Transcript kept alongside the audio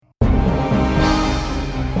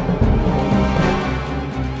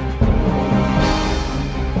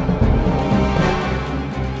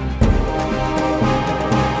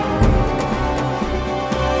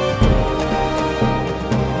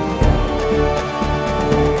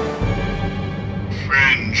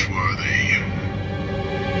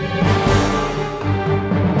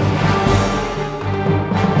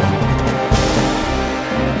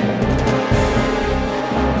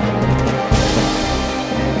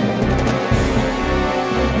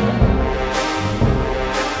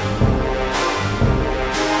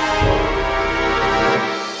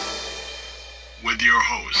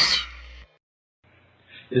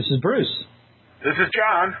This is Bruce. This is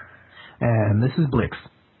John. And this is Blix.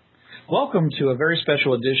 Welcome to a very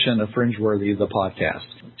special edition of Fringeworthy, the podcast.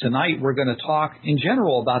 Tonight we're going to talk in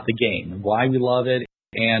general about the game, why we love it,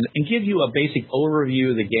 and give you a basic overview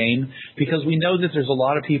of the game, because we know that there's a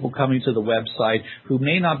lot of people coming to the website who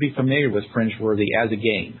may not be familiar with Fringeworthy as a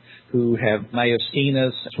game, who may have seen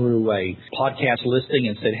us through a podcast listing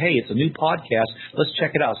and said, hey, it's a new podcast, let's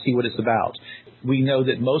check it out, see what it's about. We know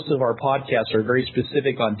that most of our podcasts are very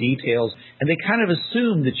specific on details, and they kind of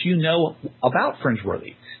assume that you know about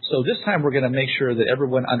Fringeworthy. So this time we're going to make sure that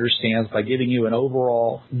everyone understands by giving you an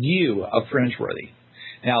overall view of Fringeworthy.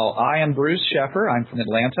 Now, I am Bruce Sheffer. I'm from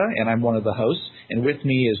Atlanta, and I'm one of the hosts. And with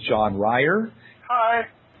me is John Ryer. Hi.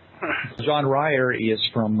 John Ryer is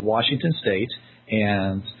from Washington State,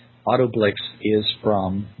 and Otto Blix is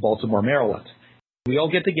from Baltimore, Maryland. We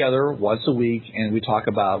all get together once a week, and we talk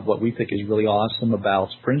about what we think is really awesome about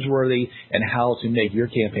Fringeworthy and how to make your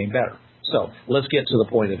campaign better. So let's get to the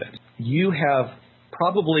point of it. You have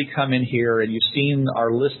probably come in here and you've seen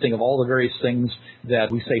our listing of all the various things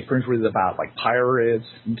that we say Fringeworthy is about, like pirates,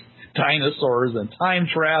 and dinosaurs, and time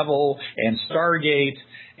travel, and Stargate,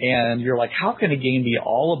 and you're like, how can a game be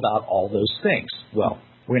all about all those things? Well,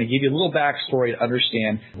 we're going to give you a little backstory to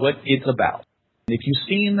understand what it's about. If you've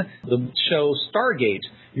seen the show Stargate,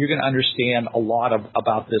 you're going to understand a lot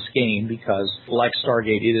about this game because, like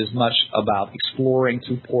Stargate, it is much about exploring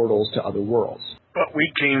through portals to other worlds. But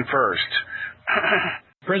we came first.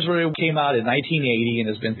 Fringeworthy came out in 1980 and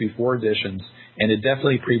has been through 4 editions, and it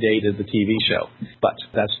definitely predated the TV show. But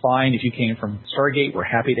that's fine. If you came from Stargate, we're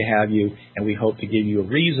happy to have you, and we hope to give you a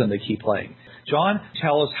reason to keep playing. John,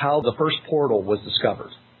 tell us how the first portal was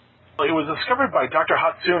discovered. Well, it was discovered by Dr.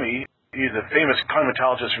 Hatsumi. He's a famous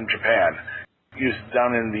climatologist from Japan. He was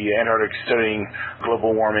down in the Antarctic studying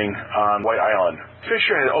global warming on White Island.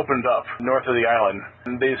 Fissure had opened up north of the island,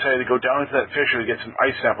 and they decided to go down into that fissure to get some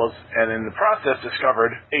ice samples, and in the process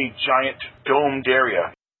discovered a giant domed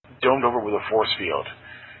area, domed over with a force field.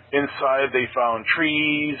 Inside they found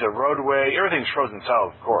trees, a roadway, everything's frozen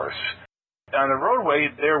solid, of course. On the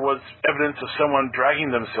roadway there was evidence of someone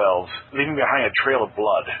dragging themselves, leaving behind a trail of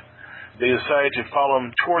blood. They decided to follow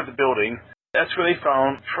him toward the building. That's where they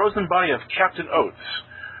found the frozen body of Captain Oates,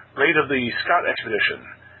 late of the Scott expedition,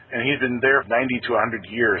 and he'd been there 90 to 100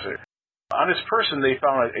 years. On his person, they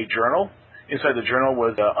found a journal. Inside the journal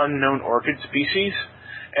was an unknown orchid species,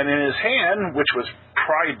 and in his hand, which was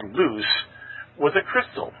pried loose, was a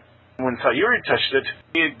crystal. When Sayuri touched it,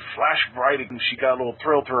 it flashed bright, and she got a little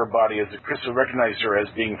thrill to her body as the crystal recognized her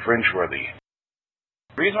as being Fringeworthy.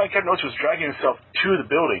 The reason why Captain Oates was dragging himself to the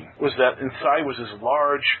building was that inside was this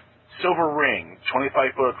large silver ring,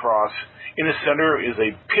 25 foot across. In the center is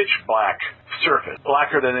a pitch black surface,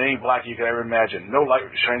 blacker than any black you could ever imagine. No light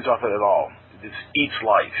shines off it at all. It eats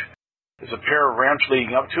light. There's a pair of ramps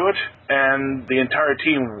leading up to it, and the entire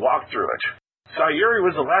team walked through it. Sayuri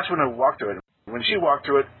was the last one to walk through it. When she walked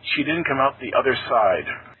through it, she didn't come out the other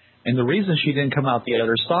side. And the reason she didn't come out the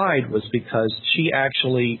other side was because she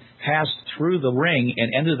actually passed through the ring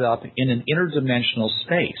and ended up in an interdimensional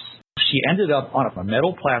space. She ended up on a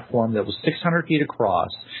metal platform that was 600 feet across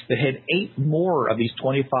that had 8 more of these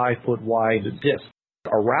 25-foot wide discs.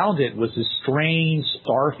 Around it was this strange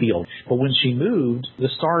star field. But when she moved, the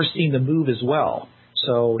stars seemed to move as well.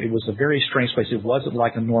 So it was a very strange place. It wasn't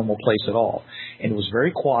like a normal place at all. And it was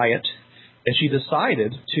very quiet. And she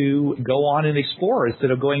decided to go on and explore instead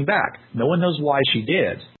of going back. No one knows why she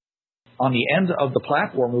did. On the end of the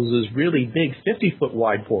platform was this really big 50-foot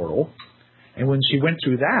wide portal. And when she went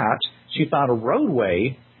through that, she found a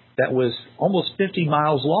roadway that was almost 50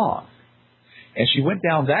 miles long. And she went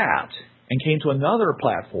down that and came to another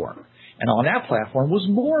platform. And on that platform was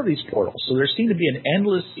more of these portals. So there seemed to be an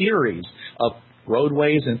endless series of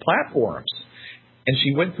roadways and platforms. And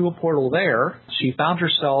she went through a portal there. She found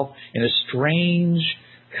herself in a strange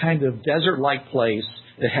kind of desert-like place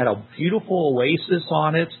that had a beautiful oasis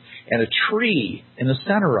on it and a tree in the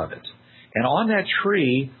center of it. And on that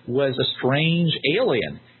tree was a strange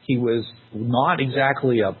alien. He was not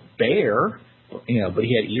exactly a bear, but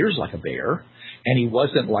he had ears like a bear. And he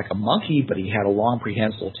wasn't like a monkey, but he had a long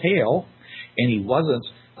prehensile tail. And he wasn't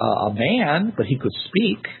a man, but he could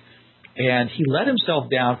speak. And he let himself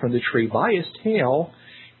down from the tree by his tail,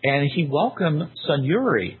 and he welcomed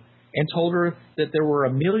Sayuri and told her that there were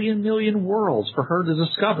a million worlds for her to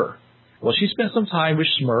discover. Well, she spent some time with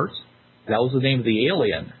Schmert. That was the name of the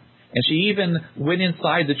alien. And she even went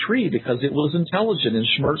inside the tree because it was intelligent, and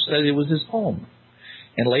Schmert said it was his home.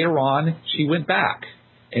 And later on, she went back.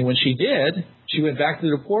 And when she did, she went back to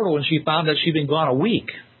the portal, and she found that she'd been gone a week.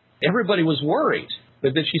 Everybody was worried.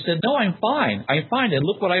 But then she said, no, I'm fine. I'm fine. And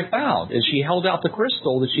look what I found. And she held out the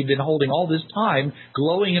crystal that she'd been holding all this time,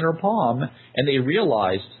 glowing in her palm, and they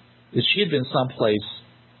realized that she had been someplace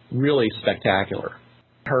really spectacular.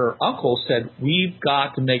 Her uncle said, we've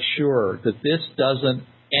got to make sure that this doesn't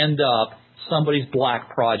end up somebody's black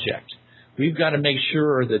project. We've got to make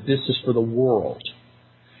sure that this is for the world.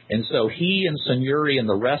 And so he and Sun-Yuri and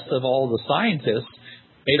the rest of all the scientists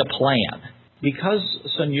made a plan. Because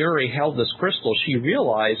Sun-Yuri held this crystal, she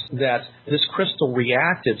realized that this crystal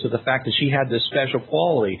reacted to the fact that she had this special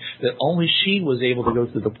quality, that only she was able to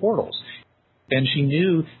go through the portals. And she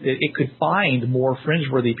knew that it could find more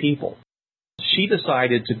fringe-worthy people. She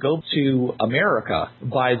decided to go to America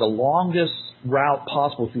by the longest route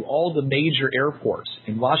possible through all the major airports.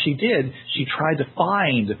 And while she did, she tried to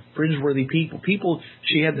find fringe-worthy people.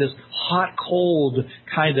 She had this hot, cold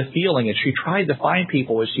kind of feeling, and she tried to find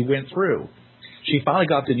people as she went through. She finally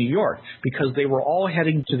got to New York because they were all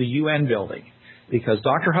heading to the UN building. Because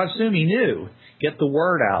Dr. Hatsumi knew, get the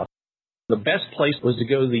word out, the best place was to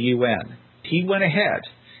go to the UN. He went ahead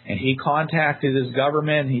and he contacted his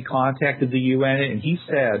government, he contacted the UN, and he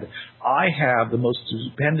said, I have the most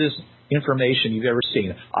stupendous information you've ever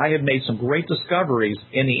seen. I have made some great discoveries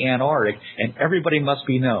in the Antarctic, and everybody must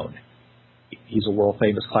be known. He's a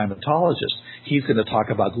world-famous climatologist. He's going to talk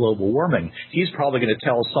about global warming. He's probably going to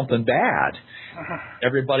tell us something bad.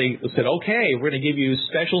 Everybody said, okay, we're going to give you a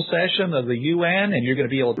special session of the UN, and you're going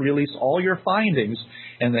to be able to release all your findings,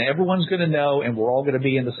 and then everyone's going to know, and we're all going to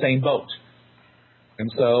be in the same boat. And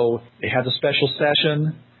so they had the special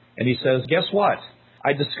session, and he says, guess what?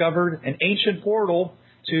 I discovered an ancient portal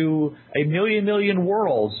to a million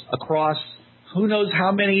worlds across who knows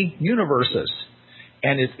how many universes.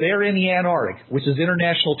 And it's there in the Antarctic, which is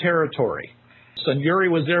international territory. Sun-Yuri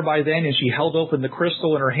was there by then, and she held open the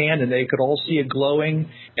crystal in her hand, and they could all see it glowing,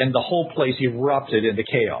 and the whole place erupted into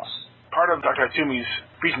chaos. Part of Dr. Hatsumi's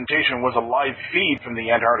presentation was a live feed from the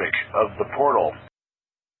Antarctic of the portal.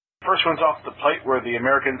 First one's off the plate were the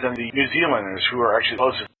Americans and the New Zealanders, who are actually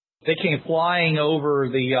closest. They came flying over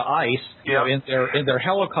the ice, in their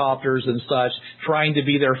helicopters and such, trying to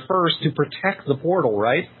be there first to protect the portal,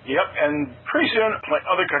 right? Yep, and pretty soon, like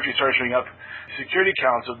other countries started showing up, the Security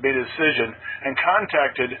Council made a decision and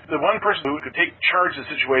contacted the one person who could take charge of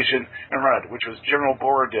the situation and run it, which was General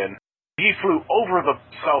Borodin. He flew over the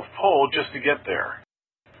South Pole just to get there.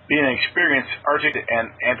 Being an experienced Arctic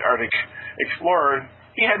and Antarctic explorer,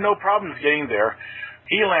 he had no problems getting there.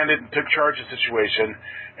 He landed and took charge of the situation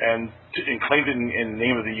and claimed it in the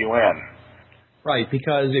name of the UN. Right,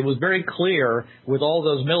 because it was very clear with all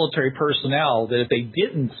those military personnel that if they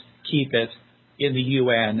didn't keep it in the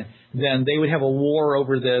UN, then they would have a war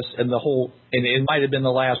over this, and it might have been the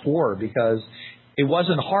last war, because it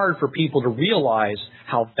wasn't hard for people to realize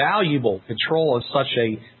how valuable control of such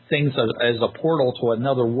a thing as a portal to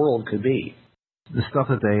another world could be. The stuff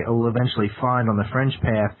that they will eventually find on the Fringe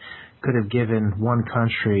Path could have given one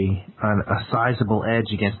country a sizable edge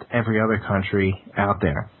against every other country out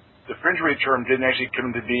there. The fringe-worthy term didn't actually come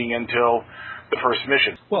into being until the first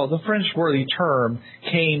mission. Well, the fringe-worthy term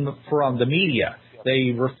came from the media.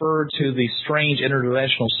 They referred to the strange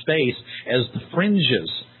interdimensional space as the fringes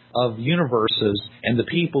of universes, and the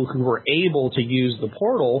people who were able to use the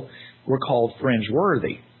portal were called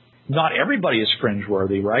fringe-worthy. Not everybody is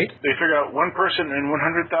fringe-worthy, right? They figure out one person in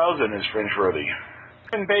 100,000 is fringe-worthy.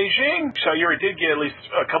 In Beijing, Sayuri did get at least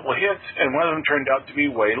a couple of hits, and one of them turned out to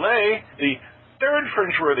be Wei Lei, the third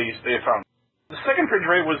fringe-worthy they found. The second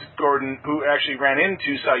fringe-worthy was Gordon, who actually ran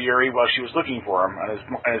into Sayuri while she was looking for him on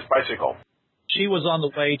his bicycle. She was on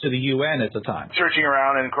the way to the UN at the time. Searching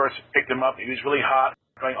around, and of course picked him up. He was really hot,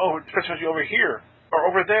 going, oh, it's supposed to be over here,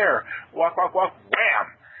 or over there. Walk, wham!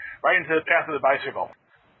 Right into the path of the bicycle.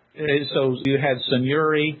 So you had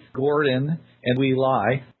Sun-Yuri, Gordon, and Wei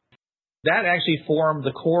Lei. That actually formed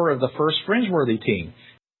the core of the first fringe-worthy team.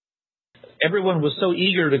 Everyone was so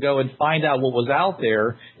eager to go and find out what was out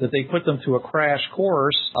there that they put them through a crash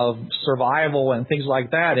course of survival and things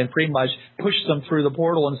like that, and pretty much pushed them through the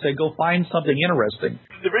portal and said, go find something interesting.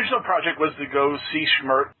 The original project was to go see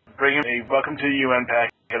Schmidt, bring him a welcome to the UN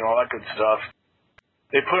pack and all that good stuff.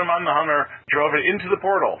 They put him on the Hummer, drove it into the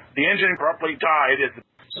portal. The engine abruptly died.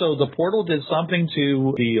 So the portal did something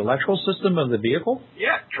to the electrical system of the vehicle?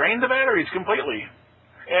 Yeah, drained the batteries completely.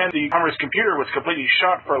 And the Hummer's computer was completely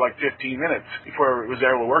shut for like 15 minutes before it was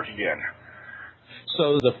able to work again.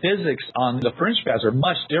 So the physics on the fringe paths are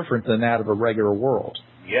much different than that of a regular world.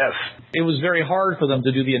 Yes. It was very hard for them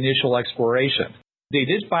to do the initial exploration. They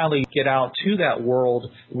did finally get out to that world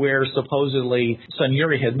where supposedly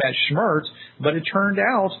Sun-Yuri had met Schmidt, but it turned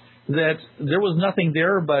out that there was nothing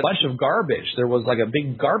there but a bunch of garbage. There was like a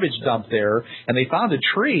big garbage dump there, and they found a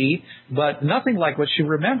tree, but nothing like what she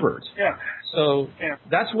remembered. Yeah. So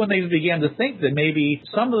that's when they began to think that maybe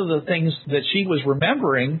some of the things that she was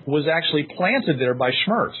remembering was actually planted there by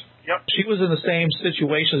Schmerz. Yep. She was in the same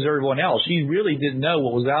situation as everyone else. She really didn't know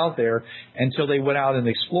what was out there until they went out and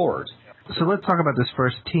explored. So let's talk about this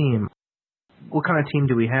first team. What kind of team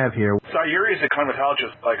do we have here? Sayuri is a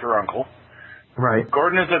climatologist like her uncle. Right.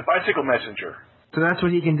 Gordon is a bicycle messenger. So that's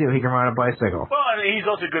what he can do. He can ride a bicycle. Well, and he's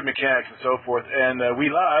also a good mechanic and so forth. And Wei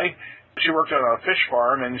Lai, she worked on a fish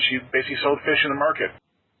farm, and she basically sold fish in the market.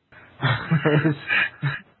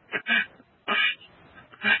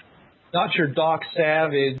 Not your Doc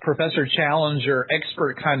Savage, Professor Challenger,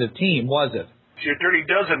 expert kind of team, was it? Your Dirty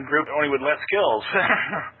Dozen group, only with less skills.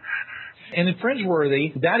 And in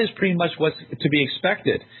Fringeworthy, that is pretty much what's to be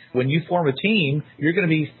expected. When you form a team, you're going to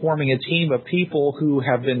be forming a team of people who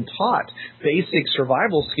have been taught basic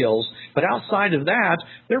survival skills, but outside of that,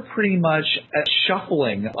 they're pretty much a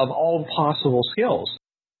shuffling of all possible skills.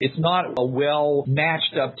 It's not a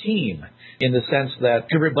well-matched up team in the sense that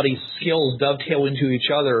everybody's skills dovetail into each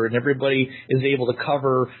other and everybody is able to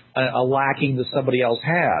cover a lacking that somebody else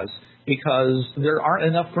has, because there aren't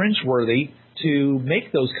enough Fringeworthy to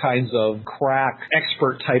make those kinds of crack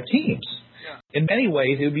expert-type teams. Yeah. In many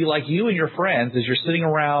ways, it would be like you and your friends as you're sitting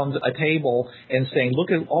around a table and saying,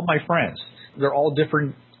 look at all my friends. They're all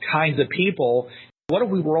different kinds of people. What if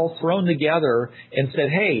we were all thrown together and said,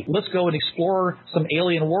 hey, let's go and explore some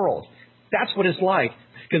alien world? That's what it's like,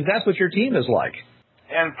 because that's what your team is like.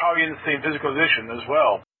 And probably in the same physical condition as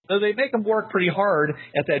well. So they make them work pretty hard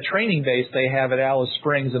at that training base they have at Alice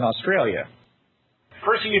Springs in Australia.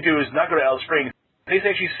 First thing you do is not go to Alice Springs. They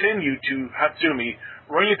actually send you to Hatsumi,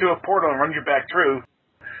 run you through a portal and run you back through,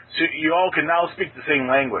 so you all can now speak the same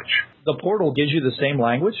language. The portal gives you the same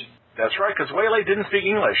language? That's right, because Wei Lai didn't speak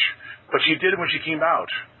English, but she did when she came out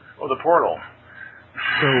of the portal.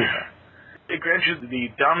 So it grants you the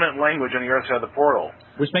dominant language on the other side of the portal.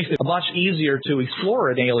 Which makes it much easier to explore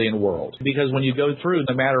an alien world, because when you go through,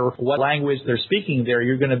 no matter what language they're speaking there,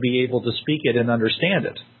 you're going to be able to speak it and understand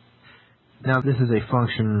it. Now, this is a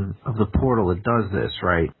function of the portal that does this,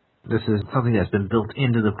 right? This is something that's been built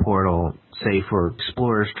into the portal, say, for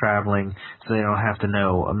explorers traveling, so they don't have to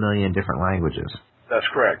know a million different languages. That's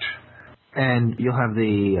correct. And you'll have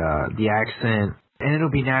the accent, and it'll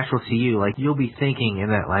be natural to you. Like, you'll be thinking in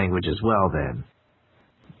that language as well then.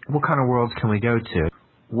 What kind of worlds can we go to?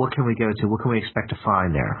 What can we go to? What can we expect to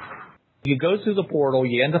find there? You go through the portal,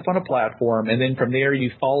 you end up on a platform, and then from there you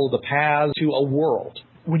follow the paths to a world.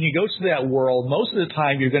 When you go to that world, most of the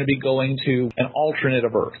time you're going to be going to an alternate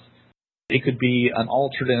of Earth. It could be an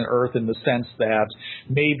alternate Earth in the sense that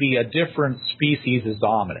maybe a different species is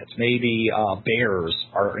dominant. Maybe bears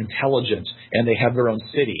are intelligent and they have their own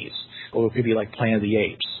cities. Or it could be like Planet of the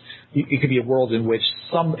Apes. It could be a world in which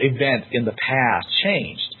some event in the past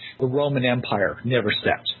changed. The Roman Empire never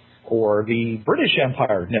set, or the British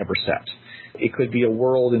Empire never set. It could be a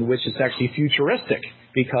world in which it's actually futuristic,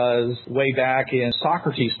 because way back in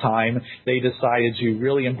Socrates' time, they decided to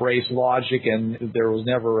really embrace logic and there was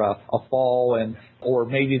never a fall, or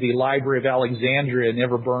maybe the Library of Alexandria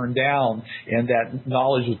never burned down and that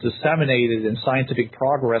knowledge was disseminated and scientific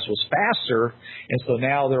progress was faster, and so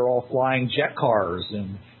now they're all flying jet cars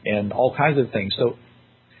and all kinds of things. So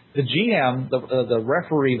the GM, the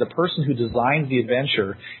referee, the person who designs the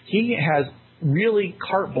adventure, he has really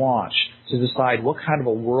carte blanche to decide what kind of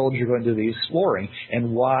a world you're going to be exploring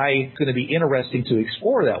and why it's going to be interesting to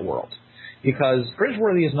explore that world. Because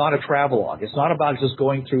Fringeworthy is not a travelogue. It's not about just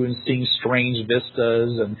going through and seeing strange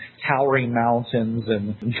vistas and towering mountains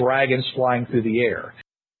and dragons flying through the air.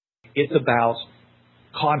 It's about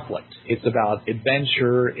conflict. It's about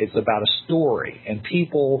adventure. It's about a story and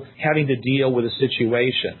people having to deal with a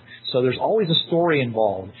situation. So there's always a story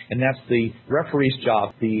involved, and that's the referee's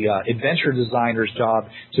job, the adventure designer's job,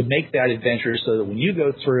 to make that adventure so that when you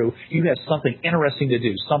go through, you have something interesting to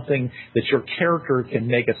do, something that your character can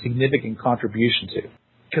make a significant contribution to.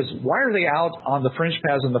 Because why are they out on the fringe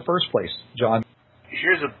paths in the first place, John?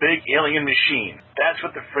 Here's a big alien machine. That's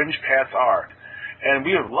what the fringe paths are. And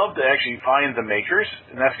we would love to actually find the makers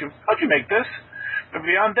and ask them, how'd you make this? But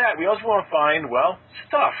beyond that, we also want to find, well,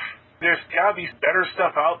 stuff. There's got to be better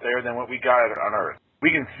stuff out there than what we got on Earth. We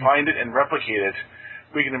can find it and replicate it.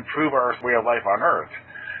 We can improve our way of life on Earth.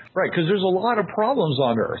 Right, because there's a lot of problems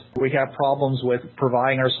on Earth. We have problems with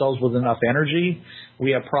providing ourselves with enough energy. We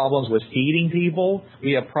have problems with feeding people.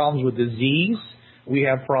 We have problems with disease. We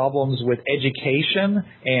have problems with education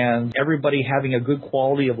and everybody having a good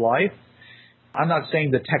quality of life. I'm not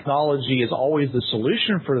saying that technology is always the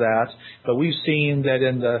solution for that, but we've seen that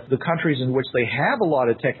in the countries in which they have a lot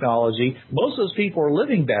of technology, most of those people are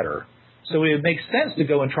living better. So it makes sense to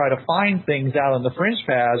go and try to find things out on the fringe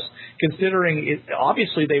paths, considering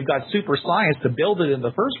obviously they've got super science to build it in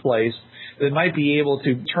the first place that might be able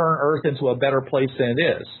to turn Earth into a better place than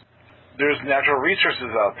it is. There's natural resources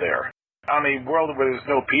out there. On a world where there's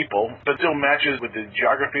no people, but still matches with the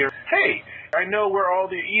geography. Hey, I know where all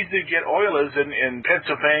the easy-to-get oil is in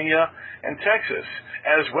Pennsylvania and Texas,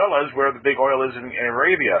 as well as where the big oil is in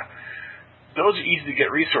Arabia. Those are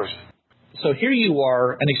easy-to-get resources. So here you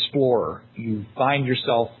are, an explorer. You find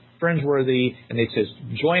yourself fringeworthy, and it says,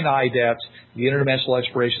 join IDET, the Interdimensional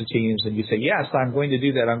Exploration Teams, and you say, yes, I'm going to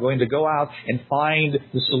do that. I'm going to go out and find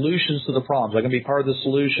the solutions to the problems. I'm going to be part of the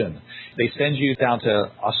solution. They send you down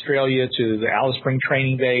to Australia to the Alice Springs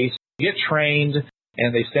training base. You get trained,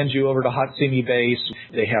 and they send you over to Hatsumi base.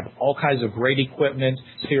 They have all kinds of great equipment,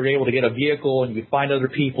 so you're able to get a vehicle, and you find other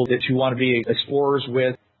people that you want to be explorers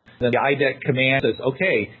with. Then the IDET command says,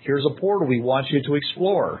 okay, here's a portal we want you to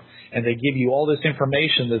explore. And they give you all this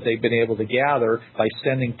information that they've been able to gather by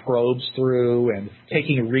sending probes through and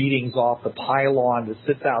taking readings off the pylon that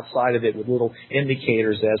sits outside of it with little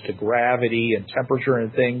indicators as to gravity and temperature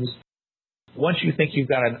and things. Once you think you've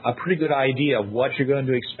got a pretty good idea of what you're going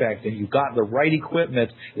to expect and you've got the right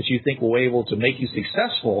equipment that you think will be able to make you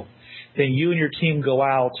successful, then you and your team go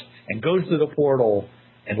out and go through the portal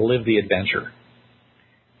and live the adventure.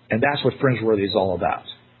 And that's what Fringeworthy is all about.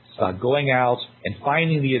 It's about going out and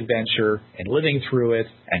finding the adventure and living through it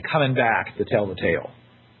and coming back to tell the tale.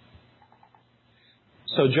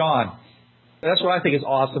 So, John, that's what I think is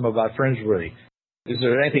awesome about Fringeworthy. Is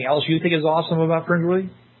there anything else you think is awesome about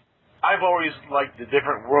Fringeworthy? I've always liked the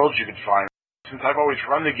different worlds you could find. Since I've always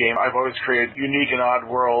run the game, I've always created unique and odd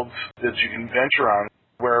worlds that you can venture on,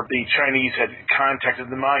 where the Chinese had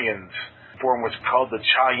contacted the Mayans, formed what's called the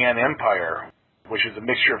Cheyenne Empire, which is a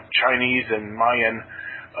mixture of Chinese and Mayan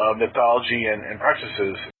mythology and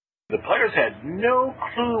practices. The players had no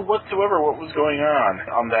clue whatsoever what was going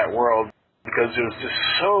on that world because it was just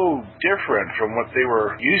so different from what they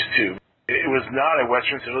were used to. It was not a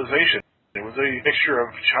Western civilization. It was a mixture of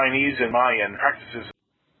Chinese and Mayan practices.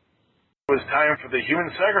 It was time for the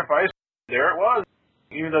human sacrifice. There it was.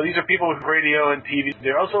 Even though these are people with radio and TV,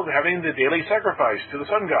 they're also having the daily sacrifice to the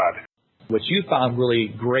sun god. What you found really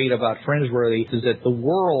great about Fringeworthy is that the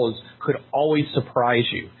worlds could always surprise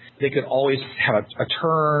you. They could always have a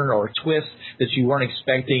turn or a twist that you weren't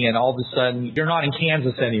expecting, and all of a sudden, you're not in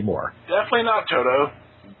Kansas anymore. Definitely not, Toto.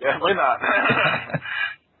 Definitely not.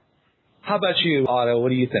 How about you, Otto? What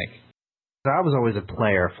do you think? I was always a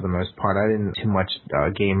player for the most part. I didn't do too much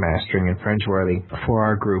game mastering in Fringeworthy for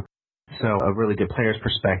our group. So a really good player's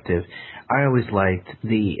perspective. I always liked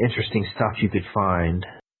the interesting stuff you could find.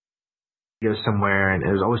 Go somewhere, and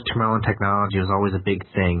it was always Termelin technology. It was always a big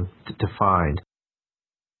thing to find.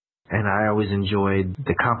 And I always enjoyed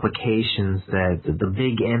the complications that the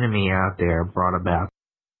big enemy out there brought about,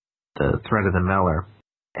 the threat of the Meller.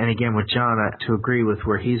 And again, with John, to agree with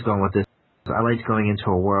where he's going with this, I liked going into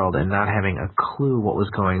a world and not having a clue what was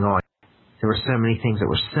going on. There were so many things that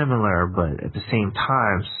were similar, but at the same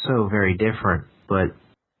time, so very different. But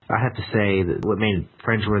I have to say that what made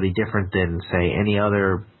Fringeworthy different than, say, any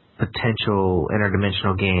other potential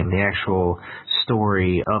interdimensional game, the actual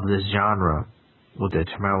story of this genre, with the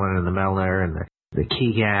Termelin and the Meller and the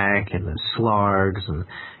Kigak and the Slargs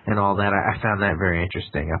and all that, I found that very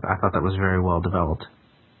interesting. I thought that was very well developed.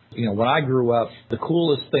 You know, when I grew up, the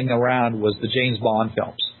coolest thing around was the James Bond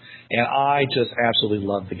films. And I just absolutely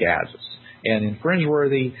loved the gadgets. And in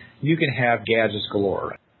Fringeworthy, you can have gadgets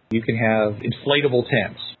galore. You can have inflatable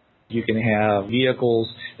tents. You can have vehicles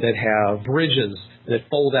that have bridges that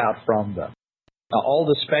fold out from them. All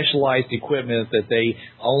the specialized equipment that they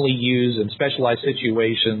only use in specialized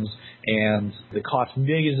situations and that cost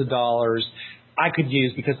millions of dollars, I could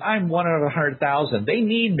use because I'm one out of 100,000. They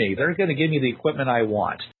need me. They're going to give me the equipment I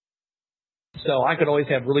want. So I could always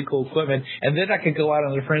have really cool equipment, and then I could go out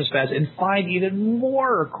on the Fringe Paths and find even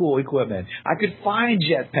more cool equipment. I could find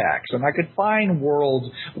jetpacks, and I could find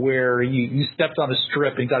worlds where you stepped on a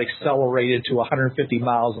strip and got accelerated to 150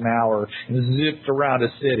 miles an hour and zipped around a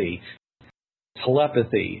city.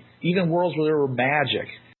 Telepathy, even worlds where there were magic.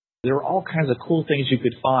 There were all kinds of cool things you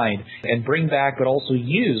could find and bring back, but also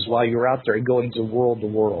use while you were out there going to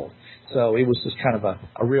world. So it was just kind of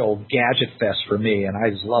a real gadget fest for me, and I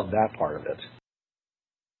just loved that part of it.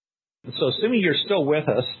 So assuming you're still with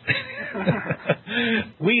us,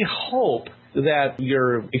 we hope that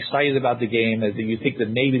you're excited about the game and that you think that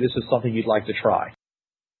maybe this is something you'd like to try.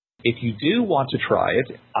 If you do want to try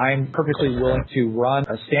it, I'm perfectly willing to run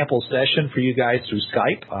a sample session for you guys through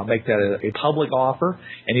Skype. I'll make that a public offer.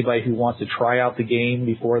 Anybody who wants to try out the game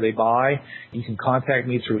before they buy, you can contact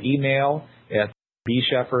me through email at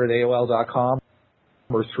bsheffer@aol.com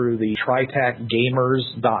or through the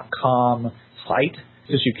tritacgamers.com site.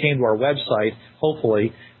 Since you came to our website,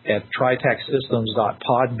 hopefully, at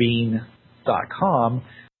tritacsystems.podbean.com,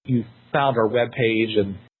 you found our webpage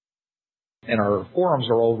and our forums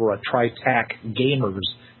are over at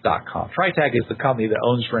tritacgamers.com. Tritac is the company that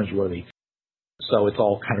owns Fringeworthy, so it's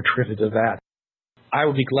all kind of driven to that. I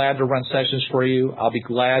would be glad to run sessions for you. I'll be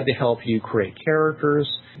glad to help you create characters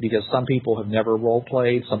because some people have never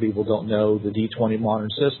role-played. Some people don't know the D20 modern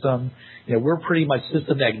system. We're pretty much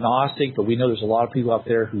system agnostic, but we know there's a lot of people out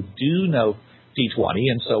there who do know D20,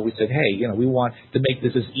 and so we said, hey, we want to make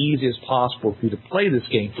this as easy as possible for you to play this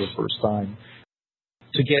game for the first time,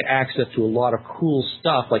 to get access to a lot of cool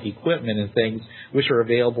stuff like equipment and things, which are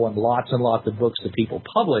available in lots and lots of books that people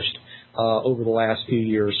published over the last few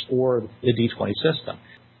years for the D20 system.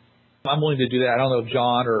 I'm willing to do that. I don't know if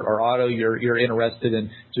John or Otto, you're interested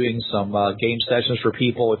in doing some game sessions for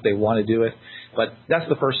people if they want to do it, but that's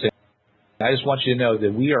the first thing. I just want you to know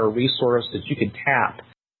that we are a resource that you can tap.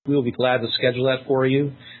 We will be glad to schedule that for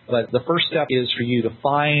you, but the first step is for you to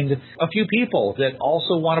find a few people that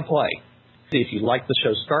also want to play. If you like the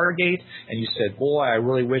show Stargate and you said, boy, I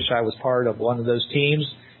really wish I was part of one of those teams,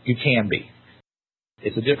 you can be.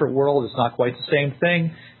 It's a different world. It's not quite the same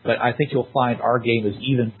thing, but I think you'll find our game is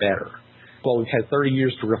even better. Well, we've had 30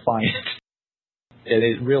 years to refine it, and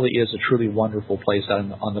it really is a truly wonderful place on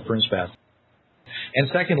the Fringe Path. And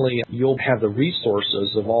secondly, you'll have the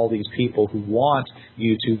resources of all these people who want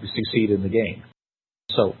you to succeed in the game.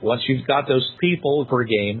 So once you've got those people for a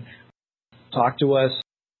game, talk to us.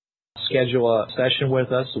 Schedule a session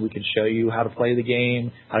with us so we can show you how to play the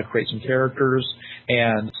game, how to create some characters,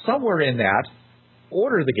 and somewhere in that,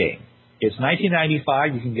 order the game. It's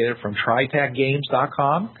 $19.95. You can get it from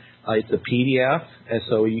tritacgames.com. It's a PDF, and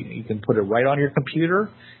so you can put it right on your computer,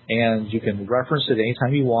 and you can reference it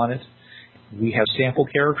anytime you want it. We have sample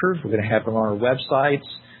characters. We're going to have them on our websites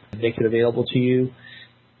and make it available to you.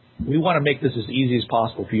 We want to make this as easy as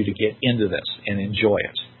possible for you to get into this and enjoy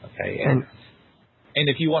it. Okay. And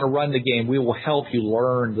if you want to run the game, we will help you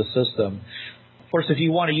learn the system. Of course, if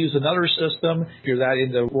you want to use another system, if you're that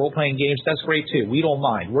into role-playing games, that's great too. We don't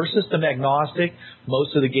mind. We're system agnostic.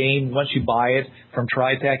 Most of the game, once you buy it from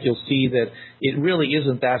Tritac, you'll see that it really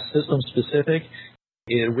isn't that system specific.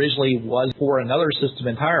 It originally was for another system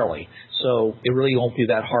entirely. So it really won't be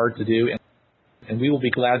that hard to do. And we will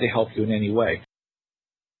be glad to help you in any way.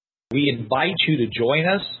 We invite you to join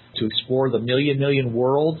us to explore the million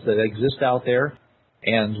worlds that exist out there.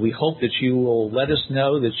 And we hope that you will let us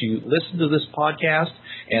know that you listen to this podcast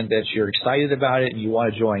and that you're excited about it and you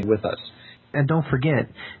want to join with us. And don't forget,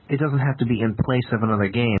 it doesn't have to be in place of another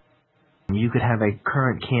game. You could have a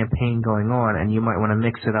current campaign going on and you might want to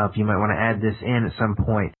mix it up. You might want to add this in at some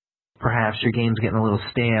point. Perhaps your game's getting a little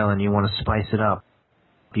stale and you want to spice it up.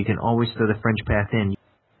 You can always throw the Fringe Path in.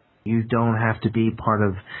 You don't have to be part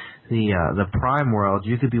of the prime world.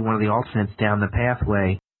 You could be one of the alternates down the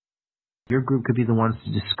pathway. Your group could be the ones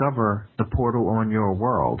to discover the portal on your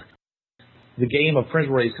world. The game of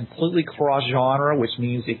Fringeworthy is completely cross-genre, which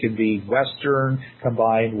means it can be Western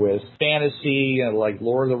combined with fantasy, like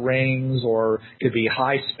Lord of the Rings, or it could be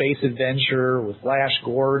high space adventure with Flash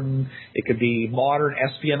Gordon. It could be modern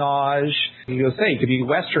espionage. You could say it could be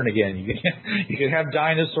Western again. You can have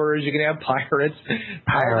dinosaurs. You can have pirates.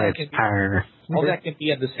 All that can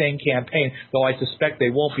be in the same campaign, though I suspect they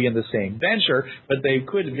won't be in the same venture, but they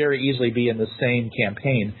could very easily be in the same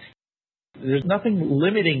campaign. There's nothing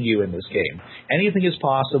limiting you in this game. Anything is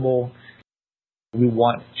possible. We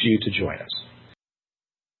want you to join us.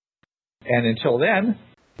 And until then,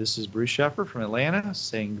 this is Bruce Sheffer from Atlanta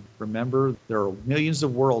saying, remember, there are millions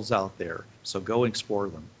of worlds out there, so go explore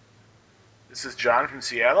them. This is John from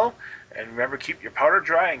Seattle, and remember, keep your powder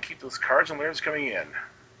dry and keep those cards and layers coming in.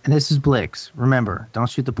 And this is Blix. Remember, don't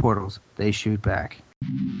shoot the portals. They shoot back.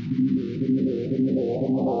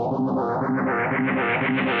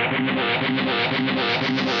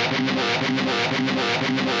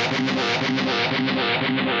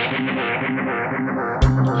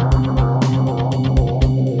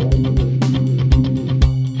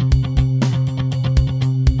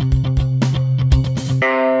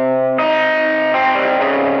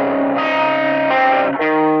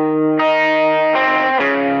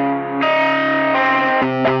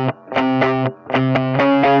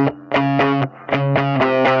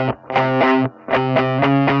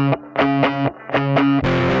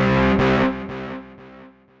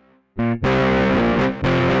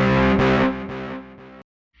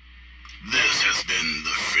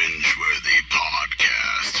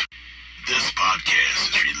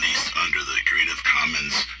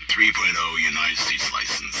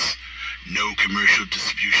 no commercial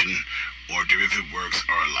distribution or derivative works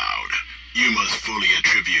are allowed. You must fully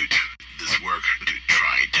attribute this work to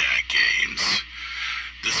TriTac Games.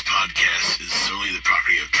 This podcast is solely the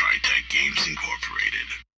property of TriTac Games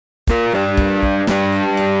Incorporated.